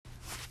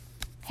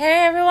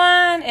Hey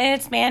everyone,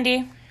 it's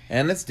Mandy.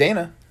 And it's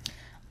Dana.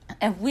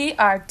 And we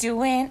are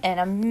doing an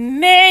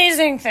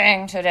amazing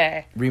thing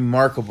today.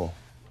 Remarkable.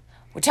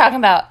 We're talking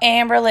about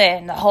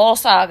Amberlynn, the whole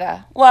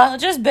saga. Well,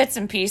 just bits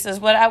and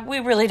pieces. We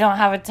really don't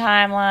have a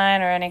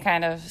timeline or any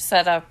kind of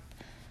setup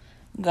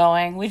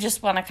going. We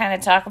just want to kind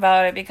of talk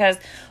about it because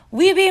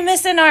we be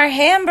missing our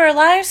Amber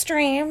live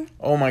stream.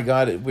 Oh my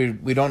God,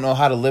 we don't know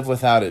how to live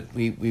without it.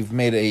 We've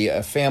made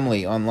a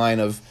family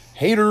online of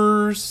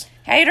haters.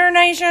 Hater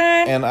Nation.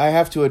 And I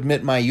have to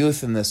admit my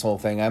youth in this whole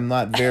thing. I'm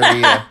not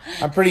very...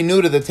 I'm pretty new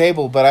to the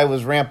table, but I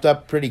was ramped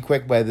up pretty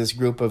quick by this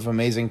group of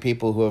amazing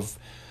people who have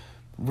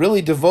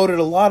really devoted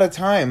a lot of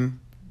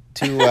time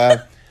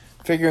to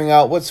figuring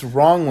out what's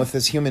wrong with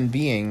this human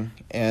being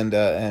and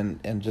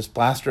just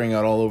plastering it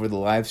all over the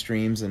live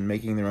streams and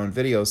making their own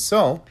videos.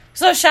 So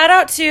shout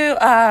out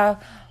to...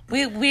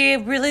 We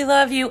really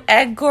love you,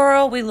 Egg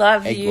Girl. We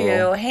love Egg you,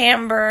 Girl.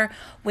 Amber.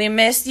 We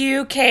miss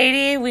you,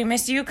 Katie. We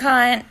miss you,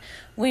 Cunt.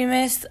 We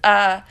miss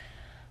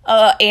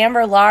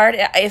Amber Lard.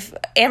 If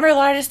Amber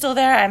Lard is still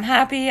there, I'm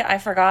happy. I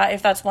forgot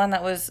if that's one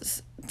that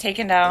was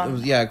taken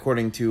down.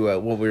 According to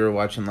what we were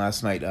watching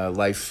last night,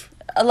 Life.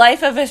 A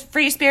Life of a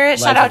Free Spirit.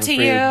 Shout out to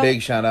you.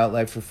 Big shout out,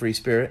 Life of Free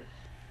Spirit.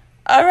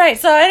 All right.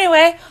 So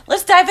anyway,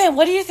 let's dive in.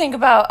 What do you think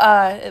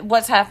about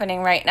what's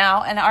happening right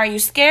now? And are you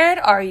scared?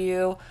 Are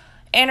you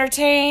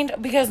entertained?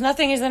 Because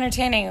nothing is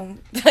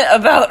entertaining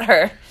about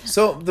her.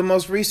 So the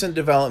most recent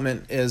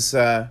development is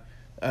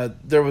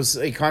there was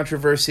a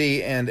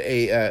controversy and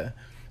a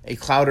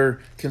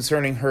clouder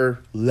concerning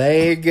her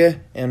leg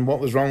and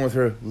what was wrong with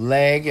her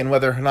leg and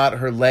whether or not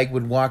her leg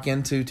would walk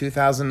into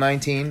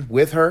 2019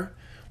 with her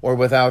or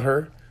without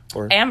her.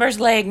 Or Amber's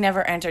leg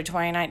never entered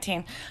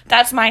 2019.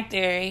 That's my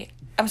theory.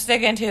 I'm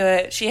sticking to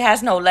it. She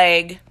has no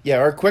leg. Yeah,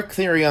 our quick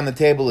theory on the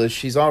table is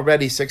she's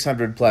already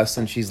 600 plus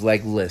and she's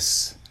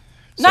legless.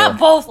 Not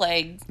both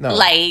legs. No,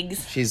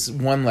 legs. She's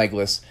one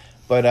legless.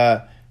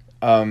 But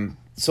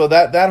so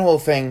that whole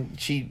thing,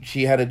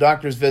 she had a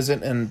doctor's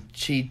visit and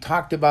she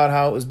talked about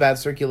how it was bad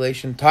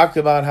circulation, talked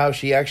about how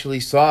she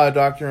actually saw a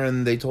doctor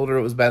and they told her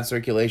it was bad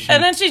circulation.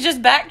 And then she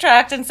just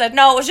backtracked and said,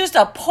 no, it was just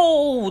a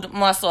pulled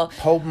muscle.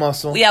 Pulled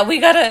muscle. Yeah, we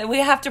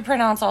have to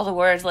pronounce all the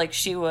words like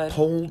she would. It's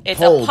pulled.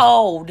 a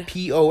pulled.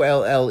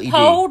 P-O-L-L-E-D.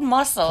 Pulled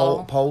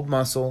muscle. Pulled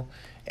muscle.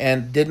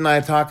 And didn't I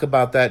talk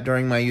about that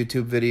during my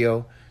YouTube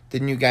video?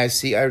 Didn't you guys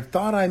see? I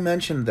thought I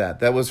mentioned that.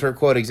 That was her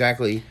quote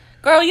exactly.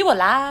 Girl, you a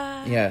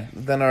lie. Yeah.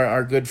 Then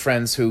our good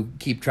friends who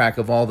keep track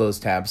of all those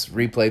tabs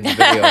replayed the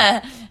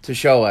video to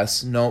show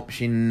us. Nope,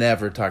 she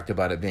never talked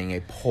about it being a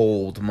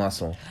pulled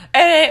muscle.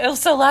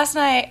 So last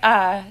night,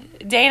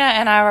 Dana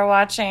and I were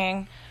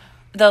watching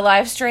the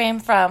live stream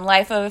from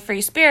Life of a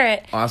Free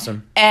Spirit.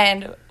 Awesome.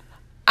 And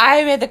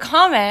I made the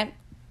comment,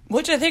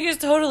 which I think is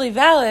totally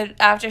valid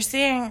after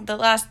seeing the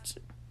last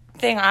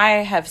thing I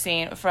have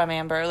seen from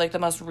Amber, like the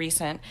most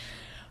recent,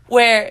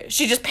 where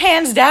she just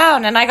pans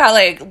down and I got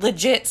like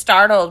legit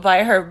startled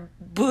by her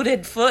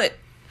booted foot.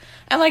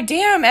 I'm like,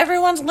 damn,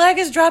 everyone's leg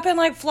is dropping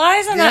like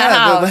flies in that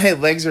house. Yeah,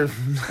 the legs are...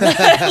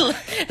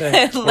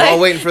 We're all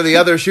waiting for the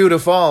other shoe to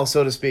fall,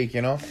 so to speak,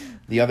 you know?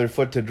 The other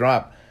foot to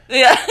drop.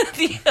 Yeah,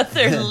 the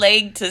other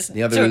leg to...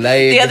 The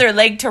other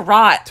leg to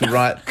rot. To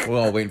rot. We're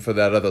all waiting for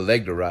that other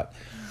leg to rot.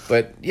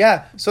 But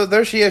yeah, so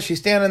there she is. She's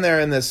standing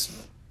there in this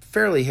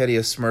fairly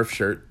hideous Smurf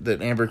shirt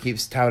that Amber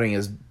keeps touting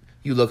as,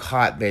 you look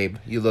hot, babe.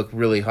 You look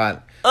really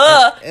hot.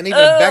 And even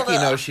Becky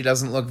knows she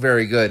doesn't look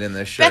very good in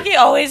this shirt. Becky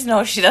always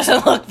knows she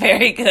doesn't look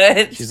very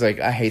good. She's like,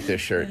 I hate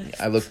this shirt.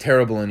 I look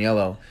terrible in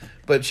yellow.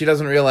 But she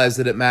doesn't realize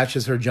that it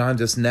matches her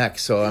jaundiced neck.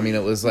 So, I mean,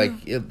 it was like,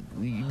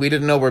 we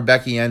didn't know where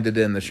Becky ended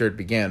and the shirt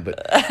began. But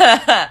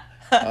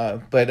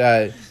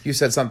you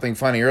said something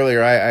funny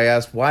earlier. I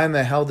asked, why in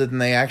the hell didn't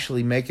they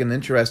actually make an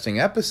interesting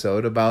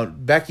episode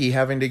about Becky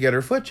having to get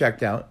her foot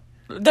checked out?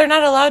 They're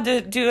not allowed to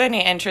do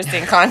any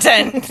interesting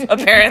content,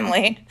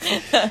 apparently.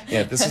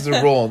 Yeah, this is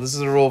a rule. This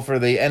is a rule for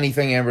the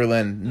anything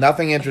Amberlynn.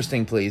 Nothing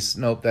interesting, please.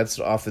 Nope, that's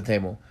off the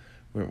table.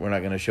 We're not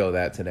going to show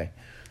that today.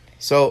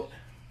 So,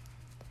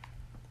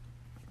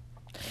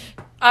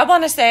 I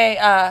want to say,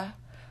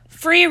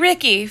 free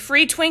Ricky,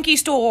 free Twinkie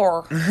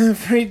store.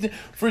 free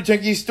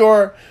Twinkie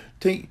store.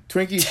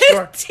 Twinkie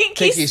store.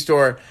 Tinky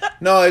store.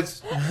 No, it's...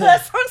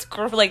 That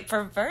sounds like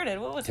perverted.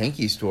 What was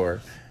Tinky store.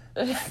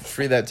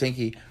 Free that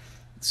Tinky.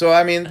 So,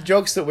 I mean,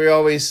 jokes that we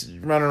always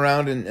run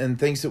around and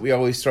things that we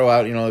always throw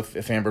out, you know,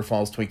 if Amber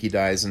falls, Twinkie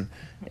dies.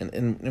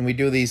 And we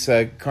do these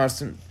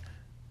constant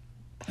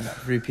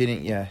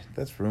repeating... Yeah,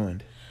 that's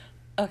ruined.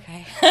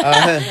 Okay.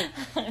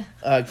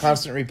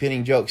 Constant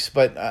repeating jokes.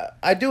 But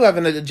I do have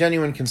a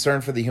genuine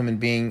concern for the human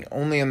being,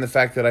 only in the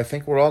fact that I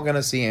think we're all going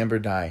to see Amber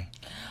die.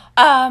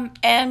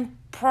 And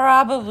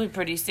probably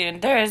pretty soon.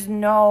 There is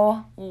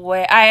no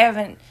way. I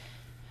haven't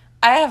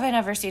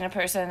ever seen a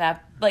person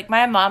that, like,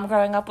 my mom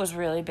growing up was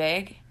really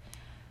big.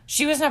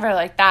 She was never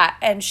like that,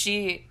 and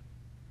she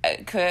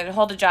could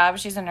hold a job.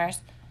 She's a nurse,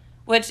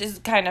 which is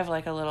kind of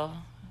like a little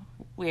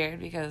weird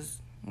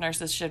because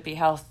nurses should be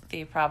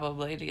healthy,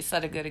 probably, to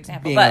set a good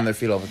example. Being on their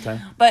feet all the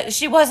time. But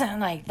she wasn't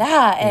like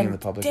that, Being and in the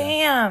public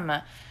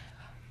damn.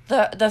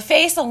 The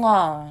face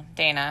alone,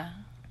 Dana,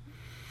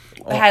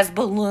 has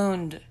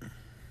ballooned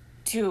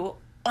to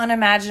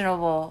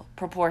unimaginable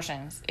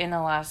proportions in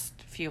the last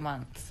few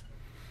months.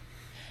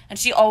 And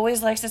she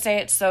always likes to say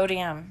it's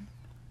sodium.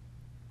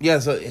 Yeah,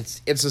 so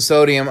it's a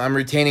sodium. I'm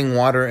retaining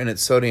water and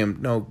it's sodium.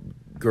 No,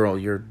 girl,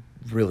 you're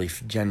really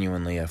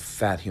genuinely a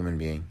fat human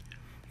being.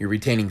 You're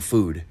retaining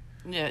food.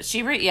 Yeah,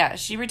 she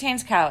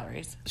retains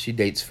calories. She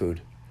dates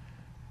food.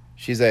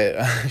 She's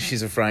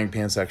a frying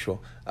pan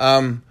sexual.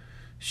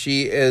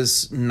 She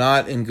is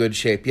not in good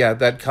shape. Yeah,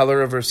 that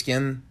color of her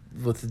skin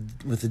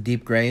with the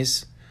deep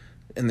grays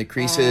and the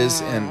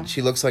creases, and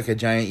she looks like a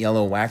giant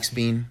yellow wax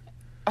bean.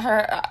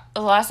 The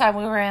last time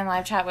we were in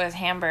live chat with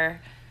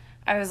Amber,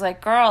 I was like,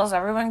 girls,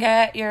 everyone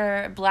get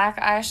your black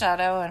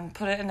eyeshadow and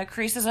put it in the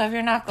creases of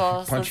your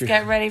knuckles. Let's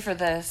get ready for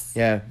this.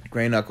 Yeah,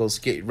 gray knuckles.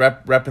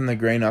 Repping the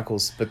gray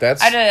knuckles. But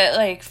that's... I did,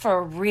 like,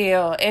 for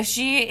real. If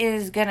she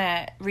is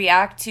gonna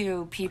react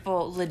to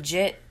people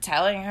legit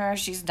telling her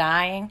she's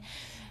dying,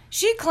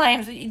 she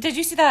claims... Did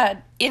you see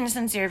that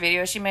insincere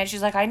video she made?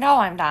 She's like, I know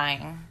I'm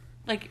dying.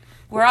 Like,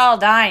 we're all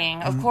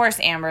dying. Of course,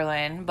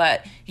 Amberlynn.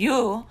 But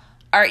you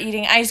are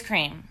eating ice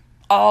cream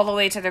all the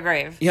way to the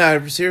grave.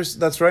 Yeah, seriously,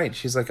 that's right.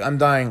 She's like, I'm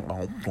dying,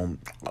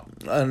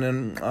 and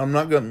then I'm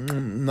not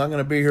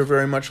gonna be here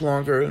very much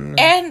longer.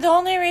 And the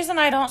only reason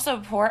I don't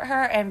support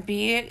her and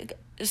be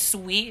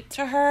sweet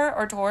to her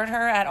or toward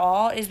her at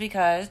all is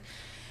because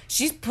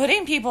she's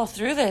putting people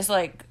through this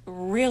like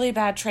really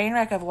bad train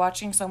wreck of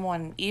watching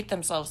someone eat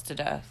themselves to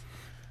death.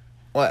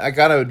 Well, I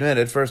gotta admit,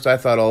 at first I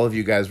thought all of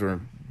you guys were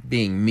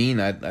being mean.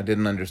 I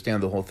didn't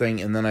understand the whole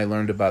thing, and then I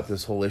learned about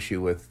this whole issue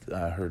with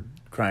her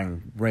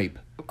crying rape.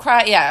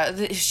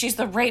 She's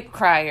the rape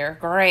crier.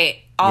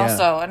 Great.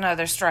 Also,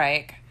 another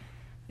strike.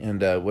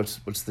 And what's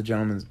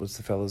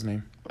the fellow's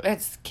name?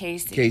 It's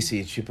Casey.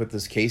 Casey. She put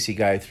this Casey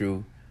guy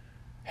through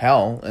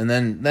hell, and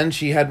then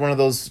she had one of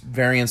those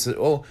variants that,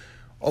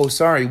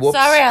 sorry, whoops.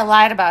 Sorry, I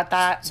lied about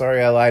that.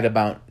 Sorry, I lied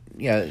about,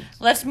 yeah.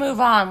 Let's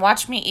move on.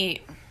 Watch me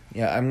eat.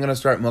 Yeah, I'm going to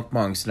start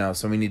mukbangs now,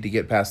 so we need to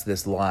get past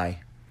this lie.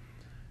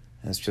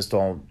 And it's just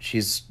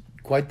she's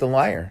quite the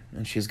liar,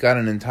 and she's got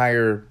an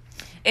entire...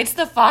 It's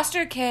the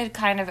foster kid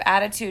kind of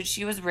attitude.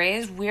 She was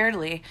raised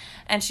weirdly,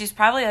 and she's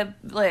probably a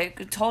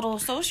total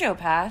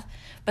sociopath,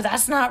 but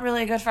that's not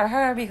really good for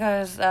her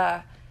because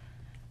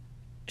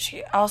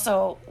she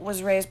also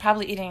was raised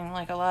probably eating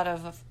like a lot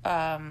of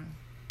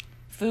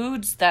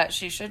foods that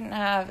she shouldn't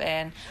have,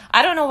 and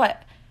I don't know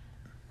what.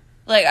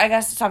 Like, I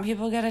guess some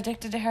people get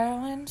addicted to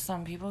heroin,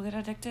 some people get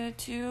addicted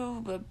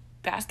to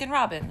Baskin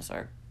Robbins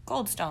or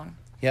Cold Stone.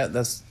 Yeah,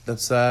 that's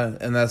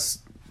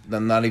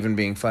I'm not even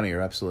being funny.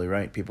 You're absolutely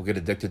right. People get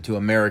addicted to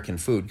American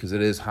food because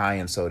it is high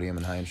in sodium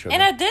and high in sugar.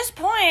 And at this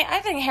point, I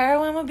think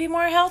heroin would be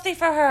more healthy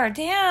for her.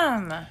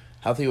 Damn.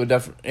 Healthy would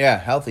definitely... Yeah,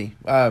 healthy.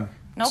 No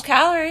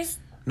calories.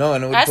 No,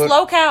 and it would That's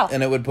low cal.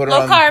 And it would put her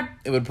low on... carb.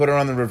 It would put her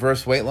on the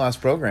reverse weight loss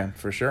program,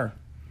 for sure.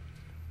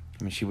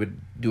 I mean, she would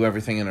do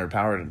everything in her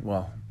power to...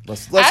 Well,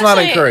 let's not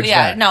encourage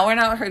that. Yeah, no, we're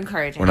not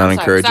encouraging. We're not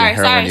encouraging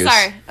heroin use.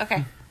 Sorry.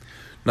 Okay.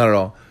 Not at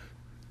all.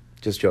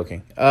 Just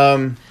joking. All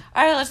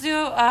right, let's do...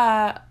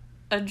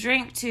 a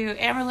drink to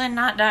Amberlynn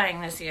not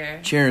dying this year.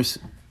 Cheers.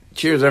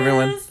 Cheers,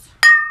 everyone.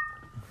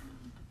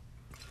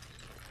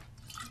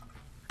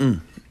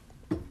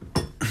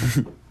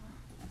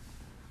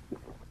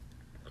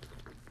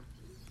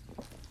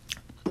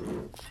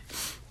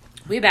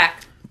 We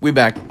back.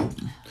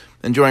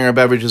 Enjoying our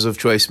beverages of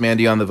choice.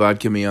 Mandy on the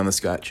vodka, me on the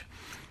scotch.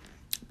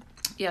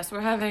 Yes,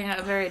 we're having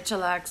a very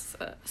chillax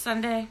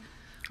Sunday.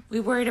 We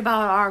worried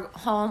about our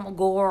home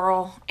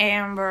girl,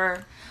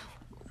 Amber.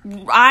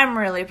 I'm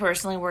really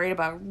personally worried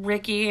about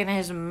Ricky and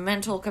his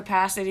mental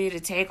capacity to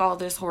take all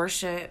this horse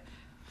shit.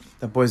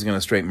 That boy's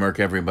gonna straight murk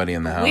everybody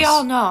in the house. We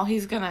all know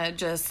he's gonna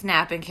just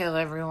snap and kill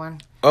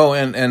everyone. Oh,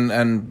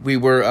 and we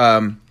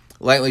were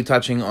lightly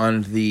touching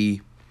on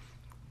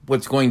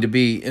what's going to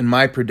be, in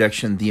my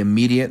prediction, the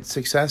immediate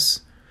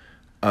success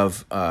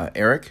of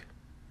Eric.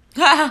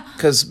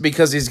 Because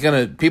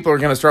people are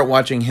gonna start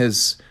watching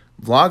his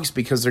vlogs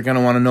because they're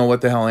gonna want to know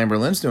what the hell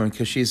Amberlynn's doing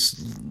because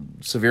she's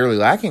severely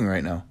lacking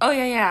right now. Oh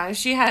yeah.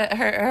 She had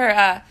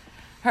her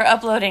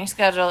uploading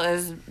schedule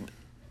is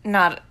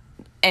not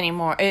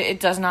anymore. It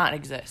does not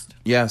exist.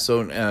 Yeah.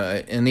 So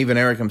and even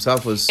Eric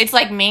himself was. It's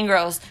like Mean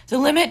Girls. The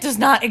limit does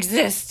not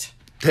exist.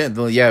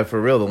 Yeah,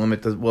 for real. The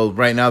limit does. Well,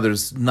 right now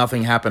there's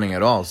nothing happening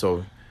at all.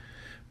 So,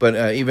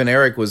 but even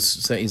Eric was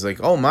saying, he's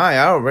like, "Oh my,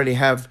 I already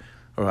have."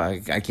 Or I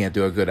can't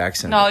do a good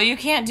accent. No, you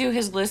can't do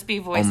his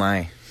lispy voice. Oh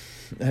my.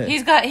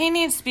 He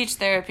needs speech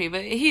therapy,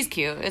 but he's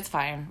cute. It's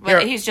fine.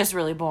 But he's just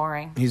really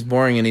boring. He's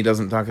boring and he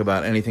doesn't talk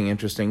about anything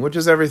interesting, which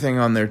is everything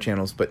on their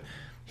channels. But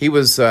he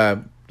was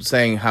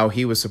saying how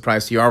he was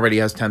surprised he already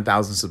has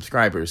 10,000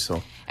 subscribers.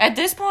 So at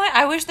this point,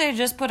 I wish they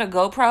just put a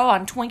GoPro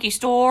on Twinkie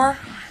Store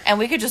and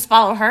we could just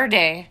follow her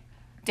day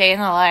in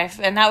the life.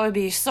 And that would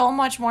be so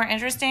much more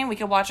interesting. We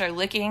could watch her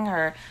licking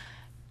her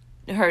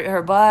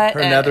her butt,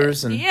 Her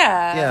nethers and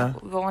yeah,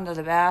 going to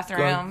the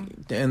bathroom,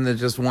 and they're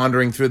just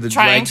wandering through the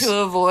trying dregs, to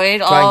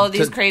avoid all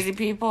these crazy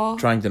people,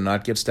 trying to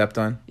not get stepped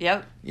on.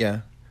 Yep.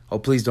 Yeah. Oh,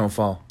 please don't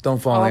fall.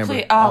 Don't fall, Amber.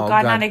 Please. Oh,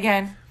 God, not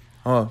again.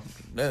 Oh,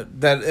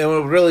 that it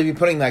will really be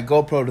putting that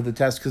GoPro to the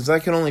test, because I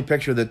can only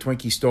picture that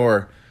Twinkie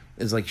store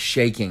is like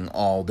shaking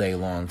all day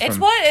long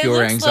from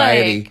pure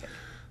anxiety.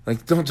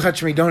 Like, don't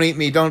touch me, don't eat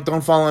me, don't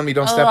fall on me,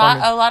 don't step on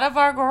me. A lot of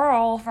our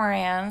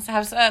girlfriends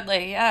have said,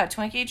 like, yeah,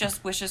 Twinkie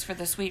just wishes for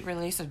the sweet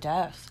release of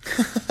death.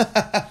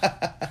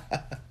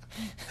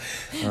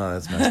 Oh,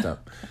 that's messed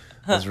up.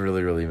 That's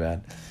really, really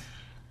bad.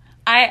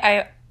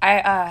 I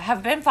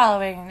have been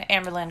following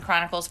Amberlynn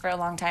Chronicles for a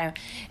long time,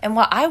 and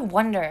what I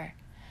wonder,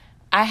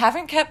 I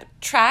haven't kept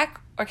track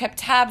or kept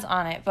tabs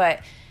on it, but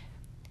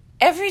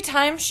every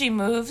time she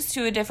moves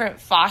to a different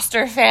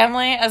foster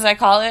family, as I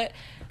call it,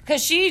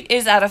 because she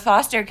is out of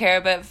foster care,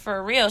 but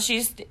for real,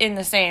 she's in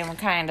the same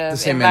kind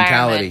of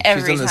mentality.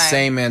 Every She's in the time.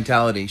 same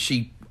mentality.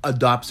 She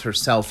adopts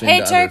herself into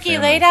Hey, other Turkey,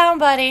 families. lay down,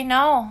 buddy.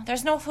 No,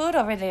 there's no food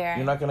over there.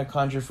 You're not going to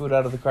conjure food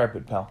out of the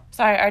carpet, pal.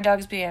 Sorry, our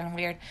dog's being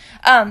weird.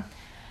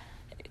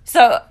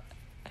 So...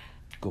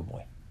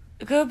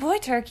 Good boy,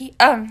 Turkey.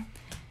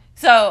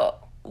 So,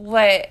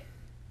 what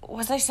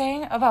was I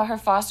saying about her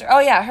foster? Oh,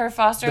 yeah, her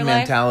foster the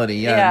life. Mentality,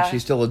 yeah. She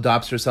still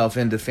adopts herself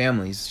into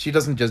families. She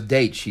doesn't just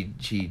date. She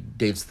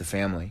dates the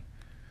family.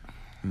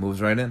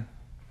 Moves right in.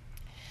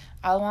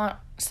 I want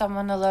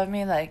someone to love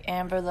me like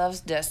Amber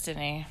loves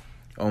Destiny.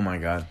 Oh, my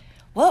God.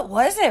 What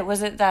was it?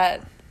 Was it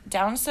that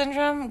Down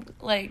syndrome,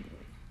 like,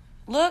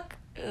 look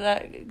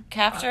that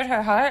captured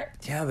her heart?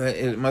 Yeah,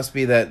 it must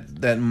be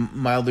that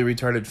mildly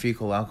retarded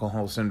fecal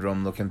alcohol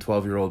syndrome looking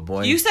 12-year-old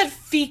boy. You said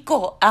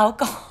fecal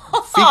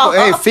alcohol. Fecal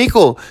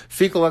alcohol.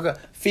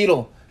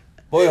 Fetal.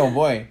 Boy, oh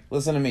boy.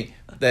 Listen to me.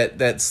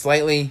 That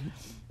slightly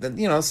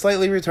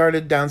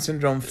retarded Down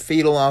syndrome,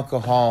 fetal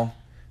alcohol,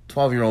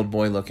 12-year-old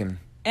boy looking.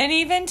 And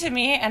even to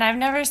me, and I've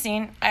never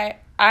seen,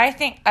 I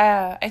think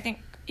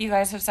you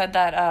guys have said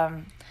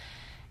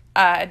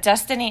that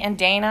Destiny and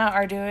Dana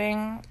are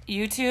doing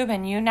YouTube,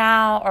 and you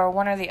now, or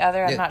one or the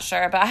other, I'm not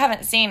sure, but I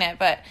haven't seen it,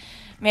 but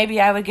maybe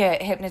I would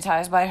get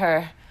hypnotized by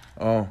her.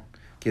 Oh,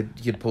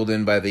 get pulled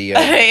in by the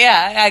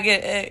I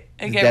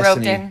get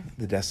roped in.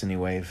 The Destiny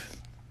wave.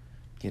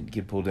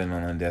 Get pulled in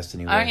on a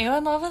Destiny wave. Aren't you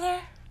in love with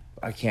her?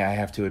 I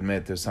have to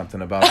admit, there's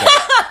something about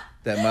that.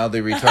 That mildly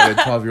retarded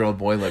 12-year-old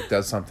boy look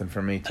does something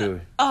for me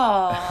too.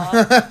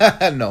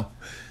 Oh.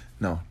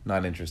 No,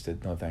 not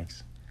interested. No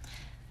thanks.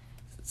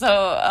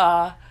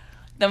 So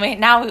then we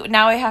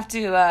have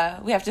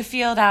to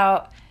field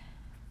out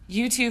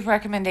YouTube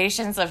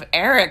recommendations of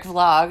Eric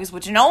vlogs,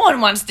 which no one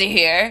wants to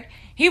hear.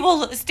 He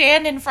will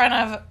stand in front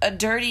of a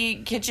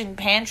dirty kitchen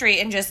pantry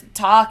and just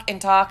talk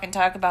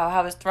about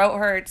how his throat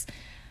hurts.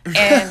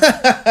 And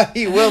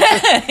he will.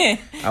 I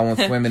went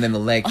swimming in the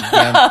lake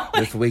again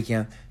this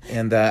weekend,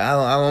 and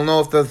I don't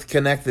know if that's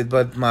connected,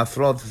 but my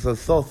throat is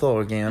so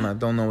sore again. I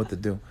don't know what to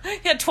do.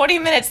 Yeah, 20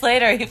 minutes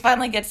later, he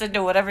finally gets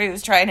into whatever he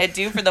was trying to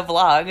do for the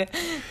vlog.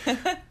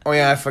 Oh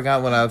yeah, I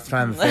forgot what I was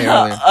trying to say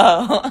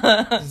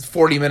earlier.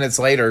 40 minutes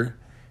later.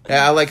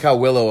 Yeah, I like how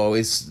Willow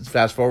always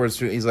fast forwards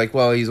through. He's like,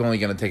 well, he's only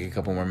going to take a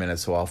couple more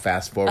minutes, so I'll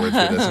fast forward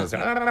through this.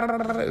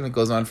 And it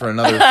goes on for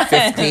another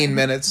 15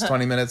 minutes,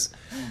 20 minutes.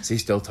 Is he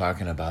still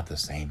talking about the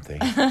same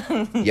thing?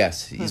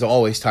 Yes, he's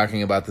always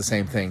talking about the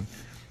same thing.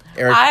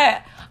 Eric,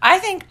 I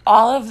think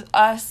all of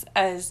us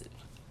as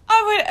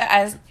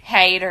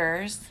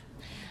haters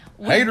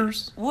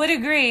would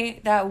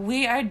agree that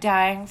we are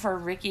dying for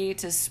Ricky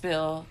to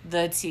spill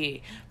the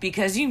tea,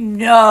 because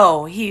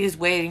he is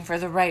waiting for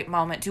the right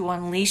moment to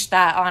unleash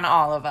that on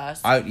all of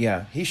us.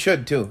 Yeah, he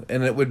should too,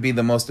 and it would be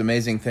the most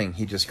amazing thing.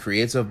 He just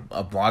creates a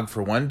blog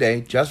for one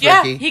day, just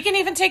Ricky. He can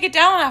even take it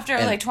down after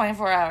like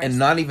 24 hours. And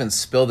not even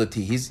spill the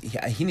tea.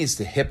 He needs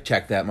to hip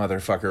check that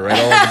motherfucker right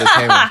all over the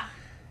table.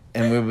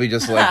 And we'll be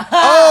just like,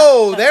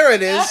 oh, there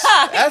it is.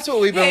 That's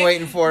what we've been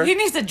waiting for. He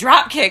needs to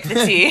drop kick the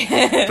tea.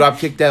 Drop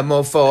kick that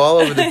mofo all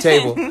over the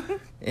table.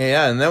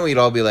 Yeah, and then we'd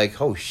all be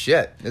like, oh,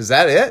 shit. Is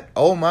that it?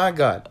 Oh, my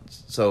God.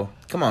 So,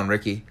 come on,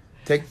 Ricky.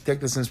 Take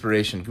this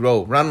inspiration.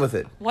 Run with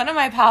it. One of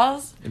my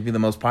pals... It'd be the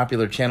most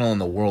popular channel in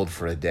the world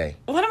for a day.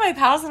 One of my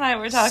pals and I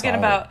were talking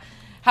about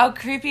how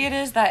creepy it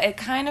is that it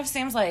kind of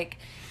seems like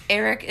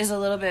Eric is a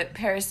little bit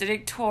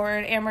parasitic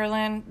toward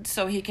Amberlynn,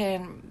 so he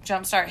can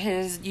jumpstart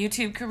his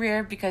YouTube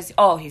career because,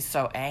 he's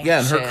so anxious. Yeah,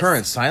 and her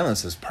current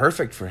silence is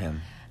perfect for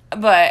him.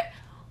 But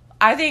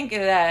I think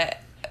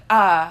that,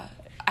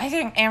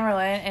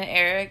 Amberlynn and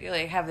Eric,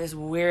 like, have this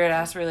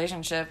weird-ass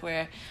relationship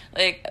where,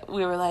 like,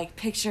 we were like,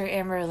 picture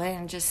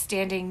Amberlynn just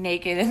standing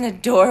naked in the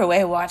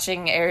doorway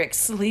watching Eric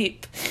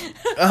sleep.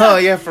 Oh,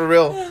 yeah, for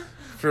real.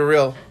 For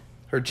real.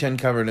 Her chin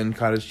covered in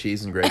cottage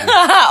cheese and gravy.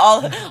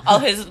 all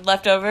his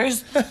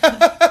leftovers.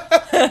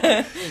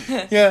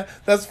 Yeah,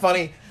 that's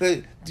funny.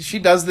 she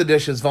does the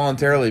dishes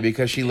voluntarily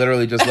because she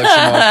literally just licks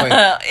them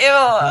all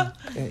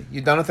clean. Ew.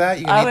 You done with that?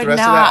 You can I eat would the rest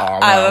not.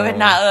 of that? Oh, I would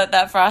not let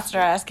that Froster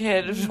ass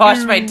kid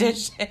wash my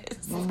dishes.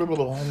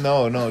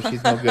 No,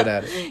 she's no good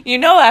at it. You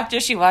know, after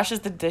she washes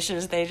the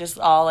dishes, they just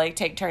all like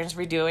take turns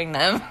redoing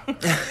them.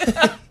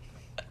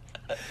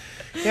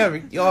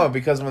 Yeah,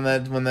 because when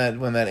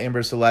that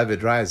amber saliva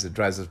dries, it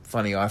dries a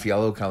funny off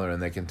yellow color,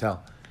 and they can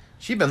tell.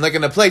 She's been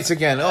licking the plates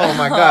again. Oh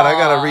my God, I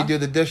gotta redo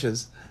the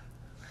dishes.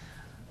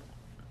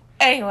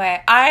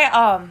 Anyway,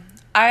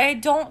 I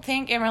don't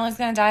think Amberlin's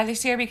gonna die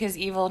this year because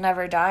evil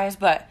never dies.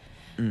 But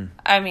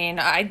I mean,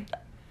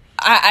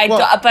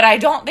 but I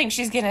don't think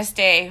she's gonna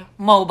stay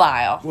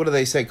mobile. What do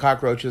they say?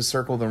 Cockroaches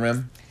circle the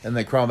rim and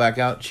they crawl back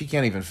out. She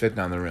can't even fit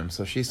down the rim,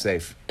 so she's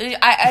safe.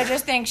 I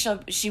just think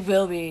she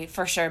will be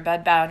for sure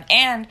bedbound,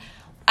 and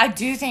I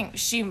do think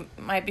she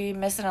might be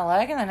missing a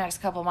leg in the next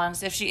couple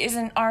months if she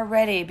isn't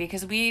already,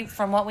 because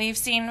from what we've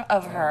seen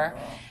of her,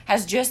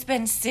 has just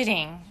been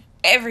sitting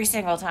every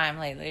single time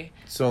lately.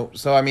 So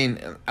I mean,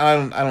 I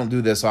don't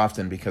do this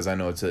often because I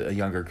know it's a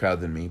younger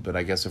crowd than me. But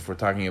I guess if we're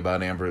talking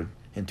about Amber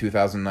in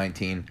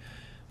 2019,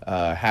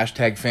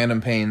 hashtag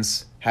Phantom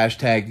Pains,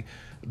 hashtag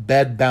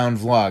Bedbound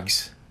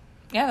Vlogs.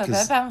 Yeah, the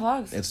Bedbound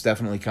Vlogs. It's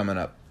definitely coming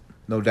up,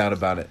 no doubt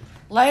about it.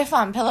 Life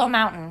on Pillow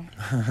Mountain.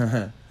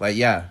 Like,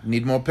 yeah,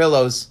 need more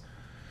pillows.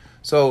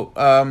 So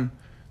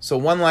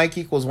one like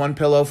equals one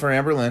pillow for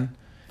Amberlynn,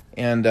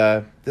 and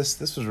this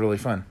was really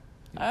fun.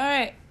 All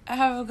right.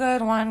 Have a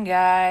good one,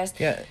 guys.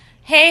 Yeah.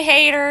 Hey,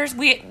 haters.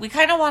 We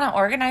kind of want to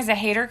organize a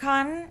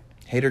HaterCon.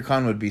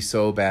 HaterCon would be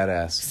so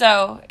badass.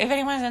 So, if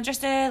anyone's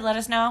interested, let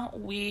us know.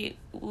 We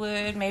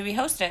would maybe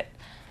host it.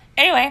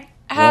 Anyway,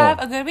 have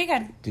a good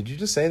weekend. Did you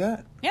just say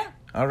that? Yeah.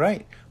 All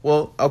right.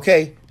 Well,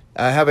 okay.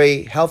 Have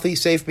a healthy,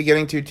 safe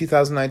beginning to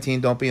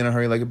 2019. Don't be in a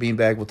hurry like a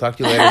beanbag. We'll talk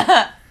to you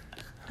later.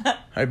 All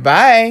right,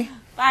 bye.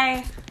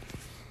 Bye.